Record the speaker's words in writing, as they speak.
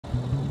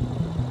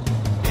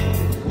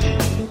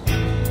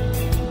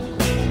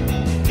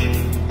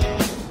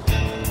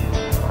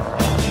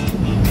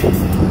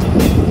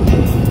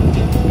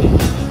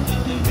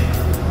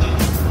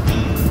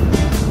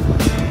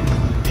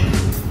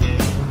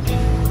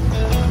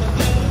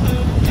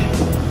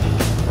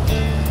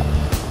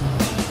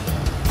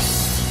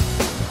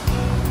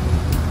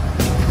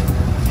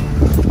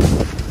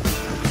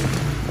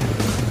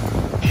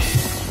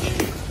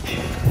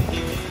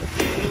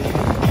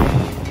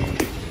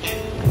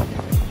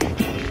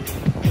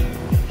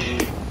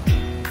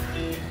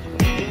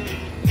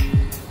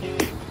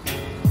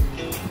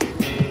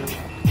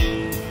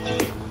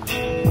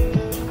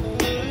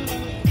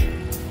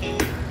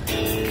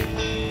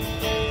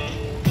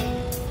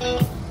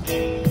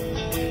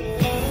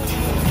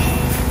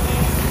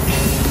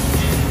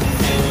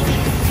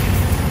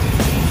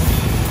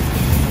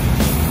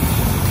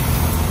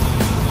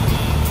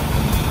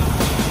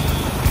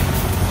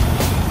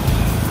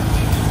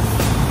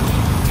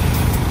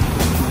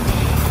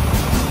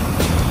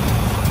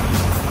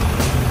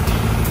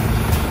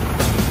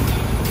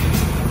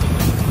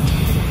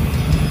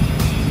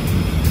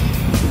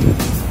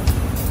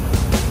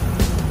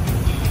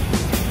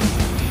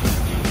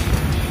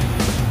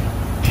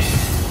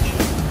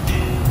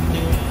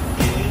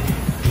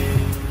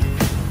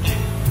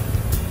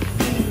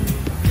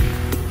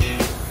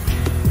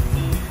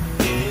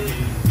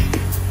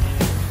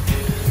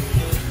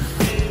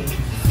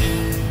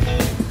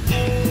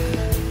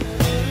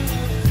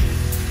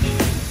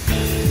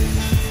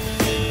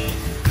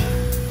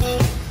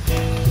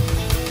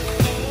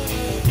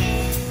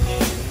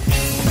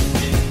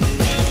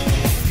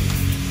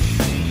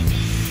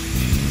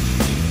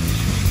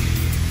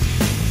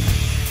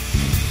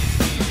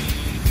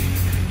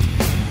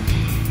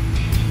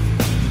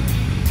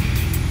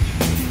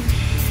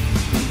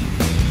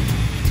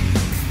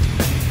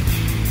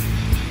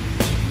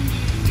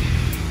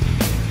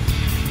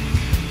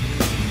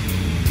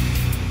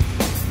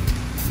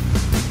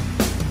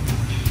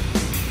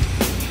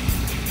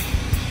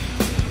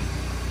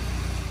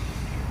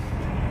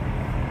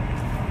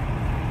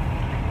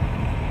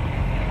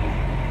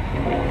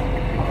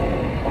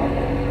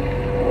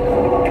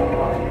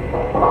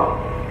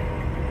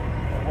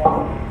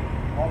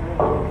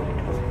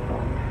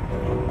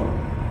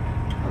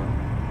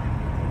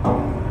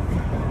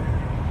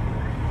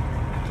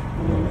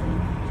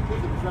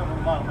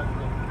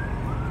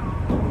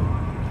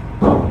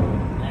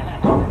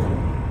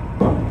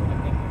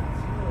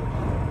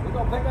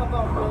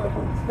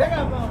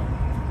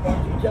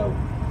Joe.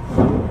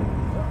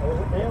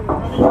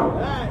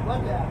 Alright,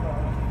 watch out.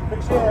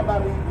 Pick shit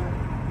about each.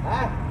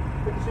 Huh?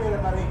 Pick shit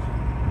about each.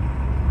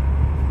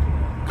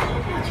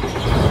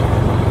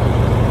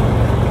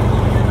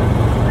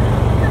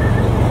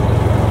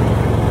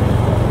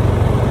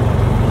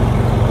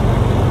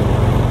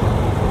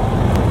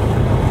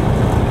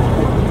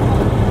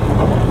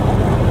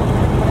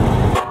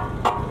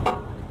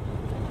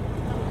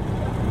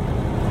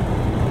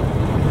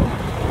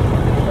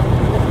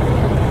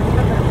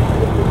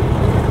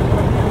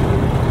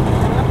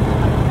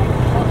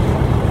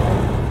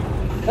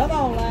 Come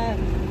on, lad.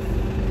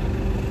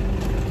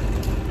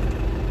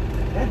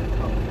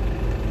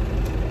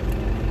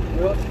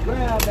 Look,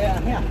 ground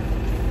down here.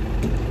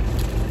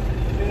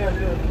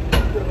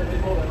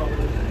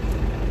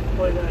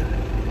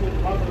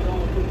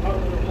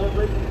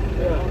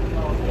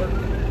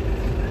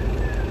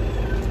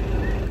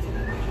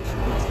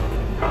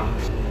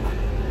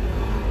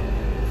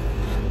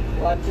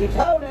 Watch your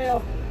toenail.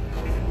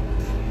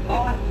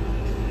 Boy.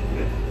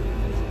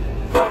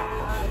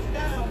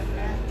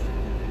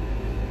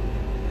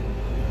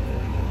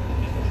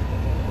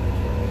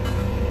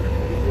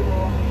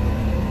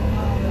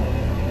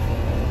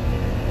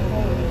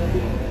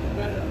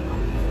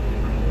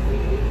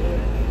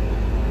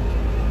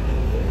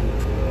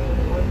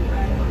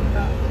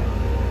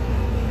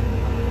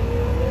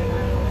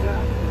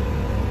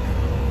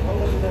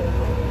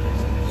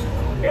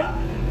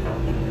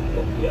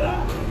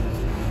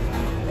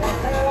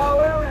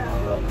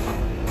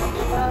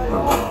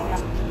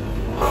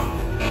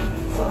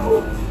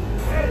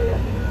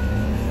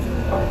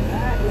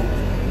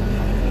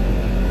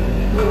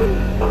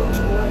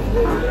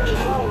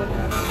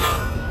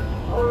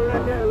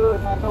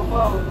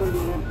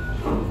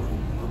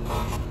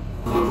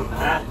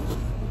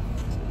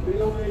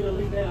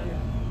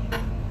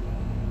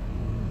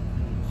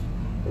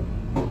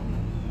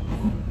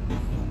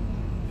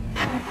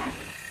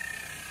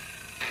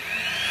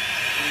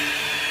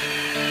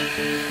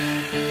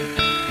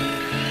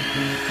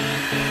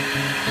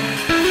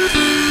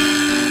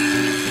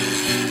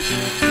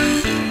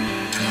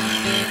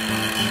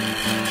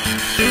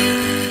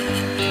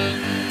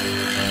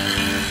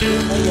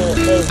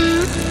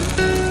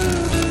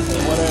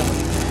 Whatever.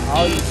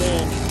 All you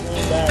can,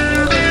 stand back.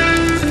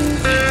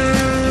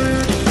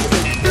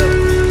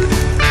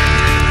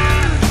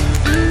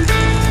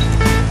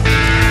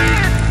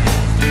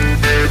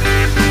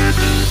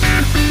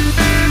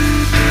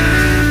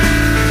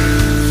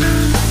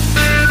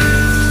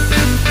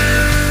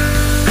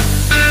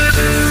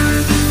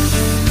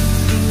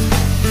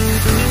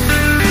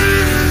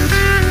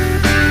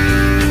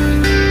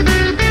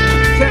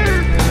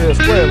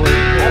 Square with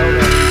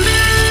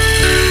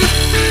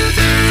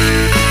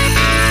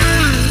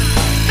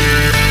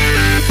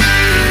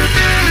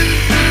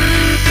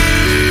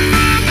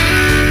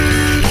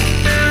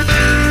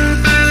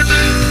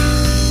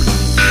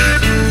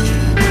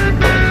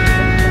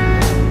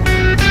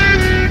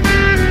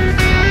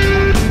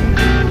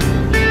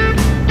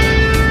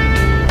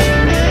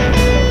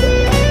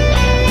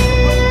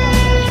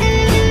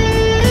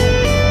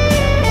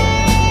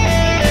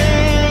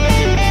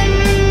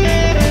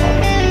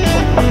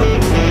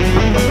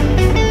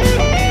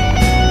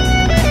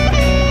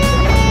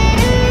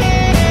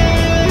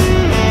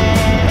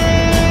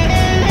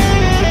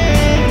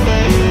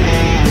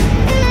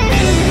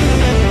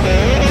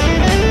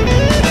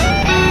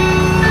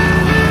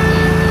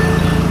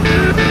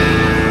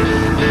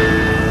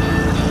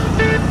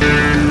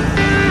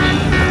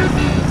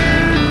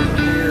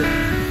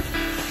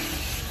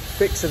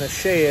fixing a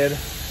shed,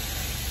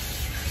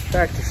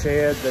 tractor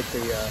shed that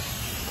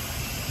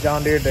the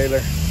John Deere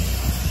dealer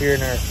here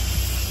in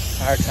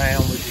our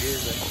town was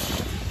using.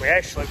 We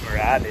actually, or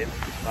I did.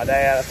 My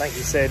dad, I think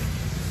he said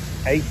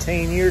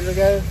 18 years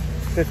ago,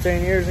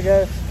 15 years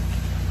ago,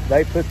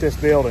 they put this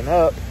building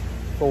up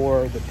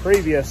for the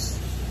previous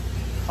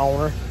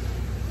owner.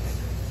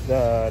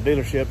 The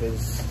dealership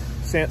has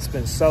since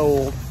been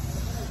sold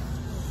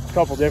a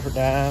couple different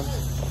times.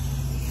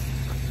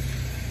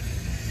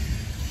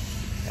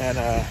 And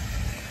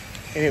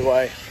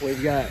anyway,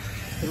 we've got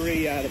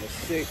 3 out of the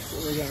 6 that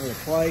we're going to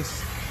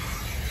replace.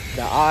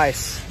 The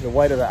ice, the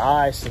weight of the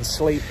ice and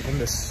sleet from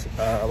this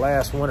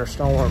last winter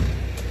storm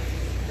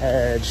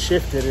had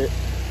shifted it,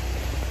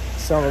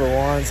 some of the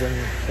ones, and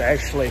they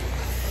actually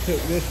took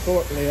this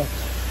forklift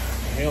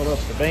and held up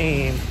the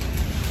beam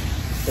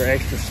for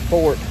extra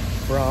support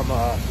from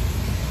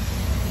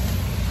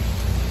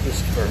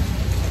just for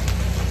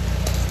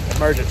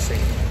emergency.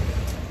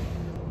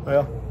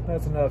 Well,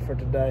 that's enough for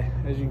today.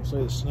 As you can see,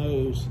 the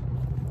snow's,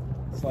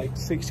 it's like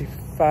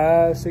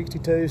 65,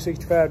 62,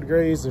 65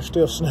 degrees. There's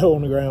still snow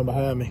on the ground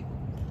behind me.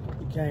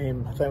 It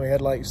came, I think we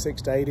had like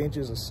 6 to 8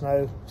 inches of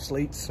snow,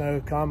 sleet, snow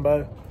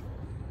combo.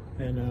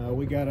 And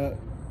we got up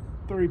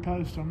 3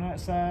 posts on that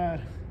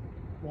side,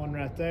 1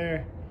 right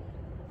there.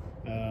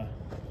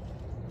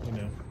 You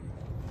know,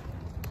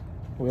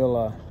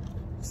 we'll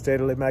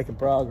steadily making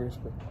progress,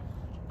 but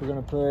we're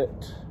gonna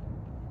put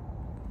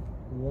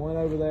 1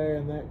 over there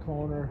in that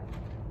corner,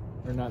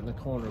 or not in the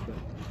corner, but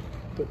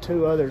put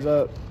 2 others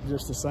up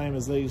just the same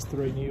as these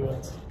 3 new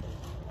ones.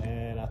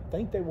 And I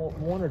think they want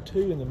 1 or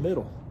 2 in the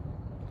middle,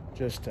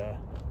 just to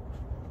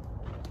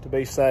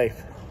be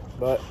safe.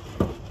 But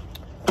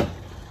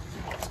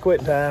it's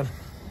quitting time.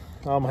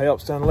 All my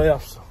help's done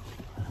left, so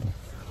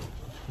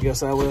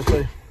guess I will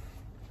too.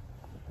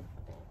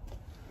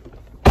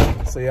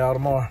 See y'all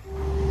tomorrow.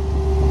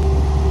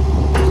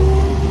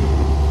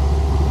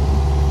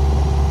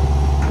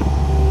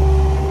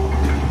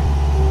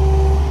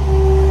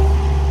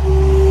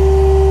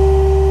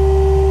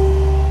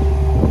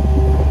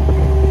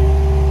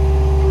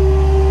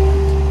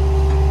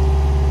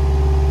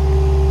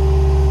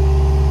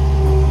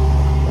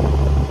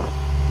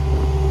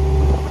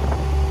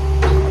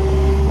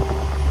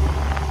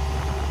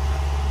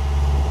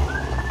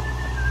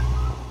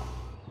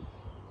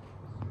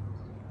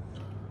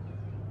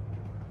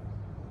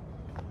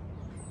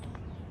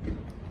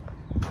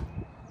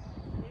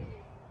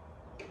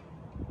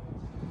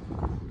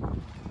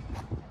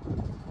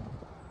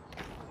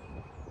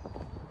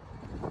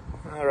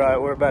 All right,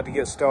 we're about to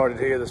get started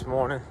here this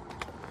morning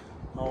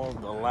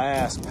on the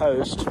last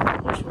post,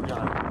 which we're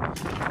gonna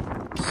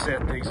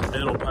set these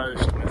middle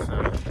posts with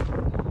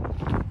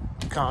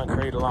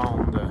concrete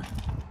along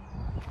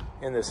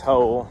in this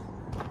hole.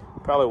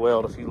 Probably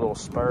weld a few little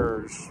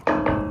spurs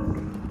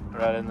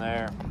right in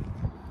there,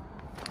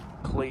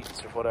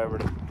 cleats or whatever,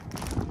 to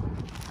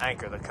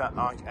anchor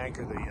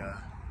the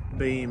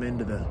beam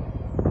into the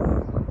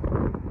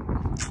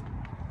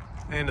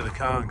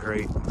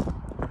concrete.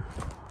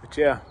 But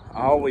yeah,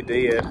 all we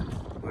did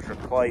was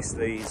replace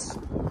these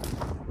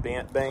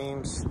bent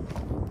beams.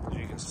 As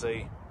you can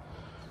see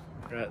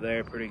right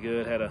there, pretty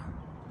good. Had a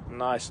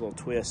nice little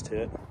twist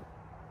to it.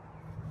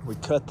 We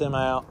cut them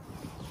out,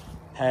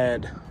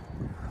 had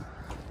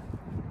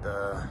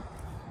the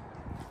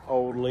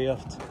old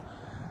lift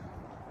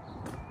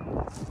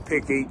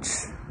pick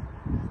each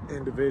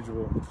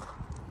individual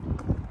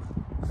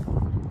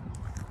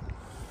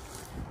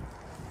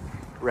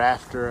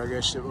rafter, I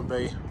guess it would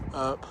be,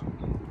 up,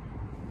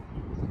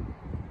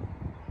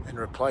 and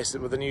replace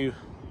it with a new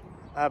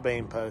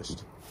I-beam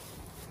post.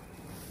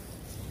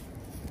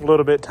 A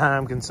little bit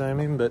time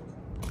consuming, but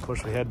of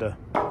course we had to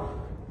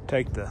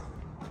take the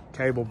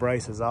cable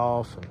braces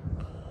off. And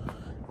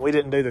we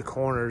didn't do the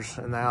corners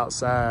and the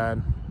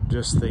outside,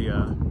 just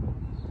the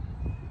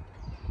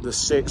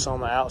 6 on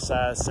the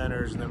outside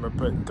centers, and then we're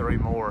putting 3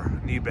 more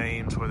new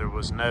beams where there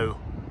was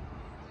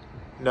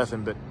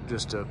nothing but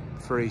just a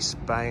free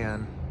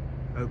span,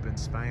 open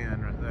span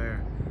right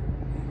there.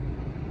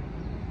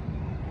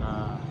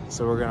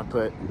 So we're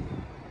gonna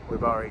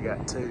we've already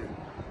got 2.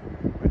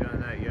 We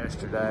done that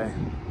yesterday.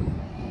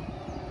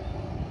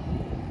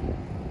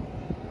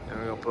 And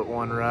we're gonna put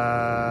one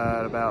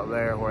right about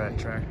there where that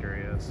tractor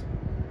is,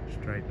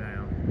 straight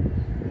down.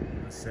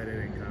 Let's set it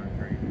in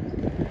concrete.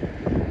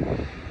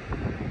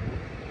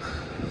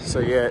 So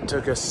yeah,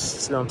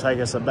 it's gonna take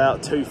us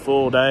about 2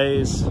 full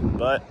days,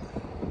 but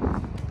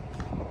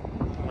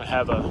we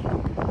have a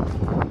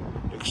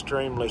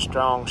extremely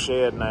strong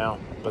shed now.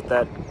 But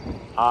that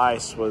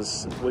ice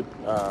was, we've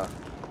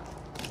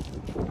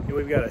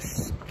got a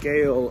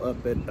scale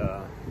up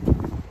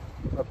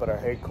at our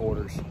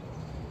headquarters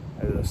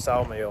at the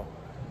sawmill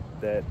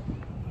that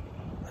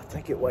I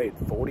think it weighed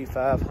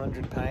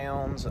 4,500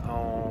 pounds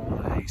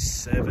on a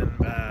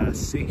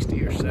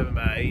 7x60 or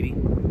 7x80.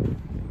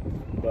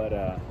 But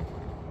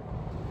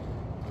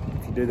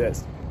if you do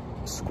that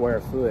square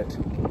foot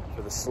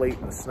for the sleet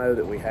and the snow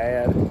that we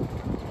had,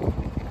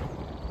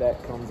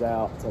 that comes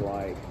out to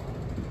like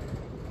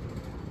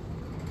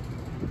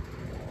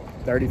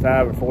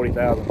 35 or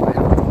 40,000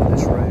 pounds on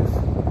this roof.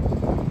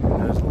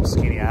 And those little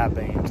skinny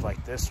I-beams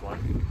like this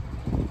one.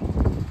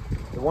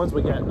 The ones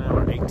we got now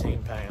are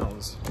 18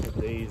 pounds.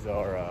 These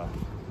are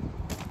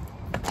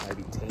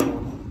maybe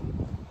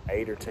 10,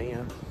 8 or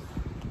 10.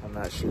 I'm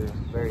not sure.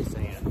 Very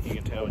thin. You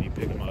can tell when you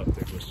pick them up.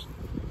 They're just,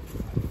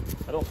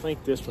 I don't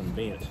think this one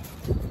bent.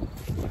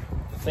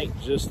 I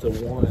think just the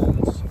ones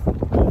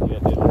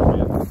that did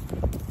bent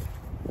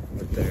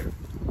right there.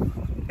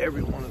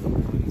 Every one of the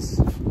ones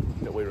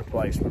that we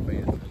replaced were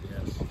bent, I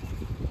guess.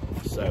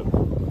 So,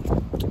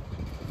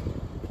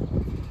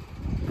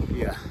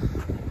 yeah.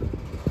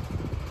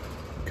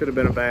 Could have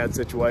been a bad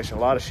situation.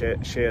 A lot of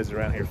sheds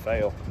around here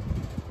fail.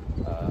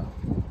 I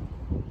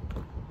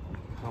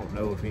don't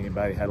know if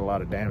anybody had a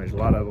lot of damage. A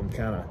lot of them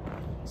kind of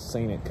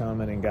seen it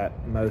coming and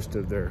got most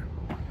of their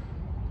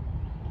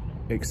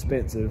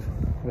expensive,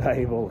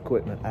 valuable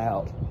equipment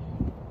out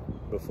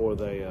before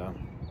they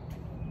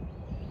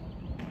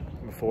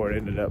before it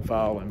ended up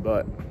falling.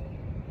 But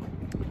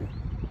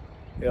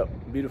yep,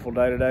 beautiful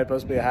day today.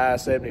 Supposed to be a high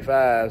of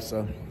 75,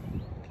 so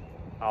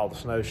all the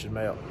snow should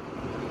melt.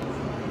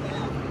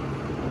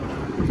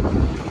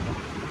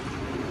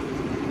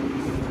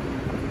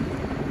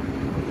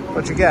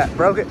 What you got?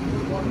 Broke it?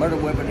 Murder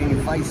weapon in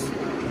your face.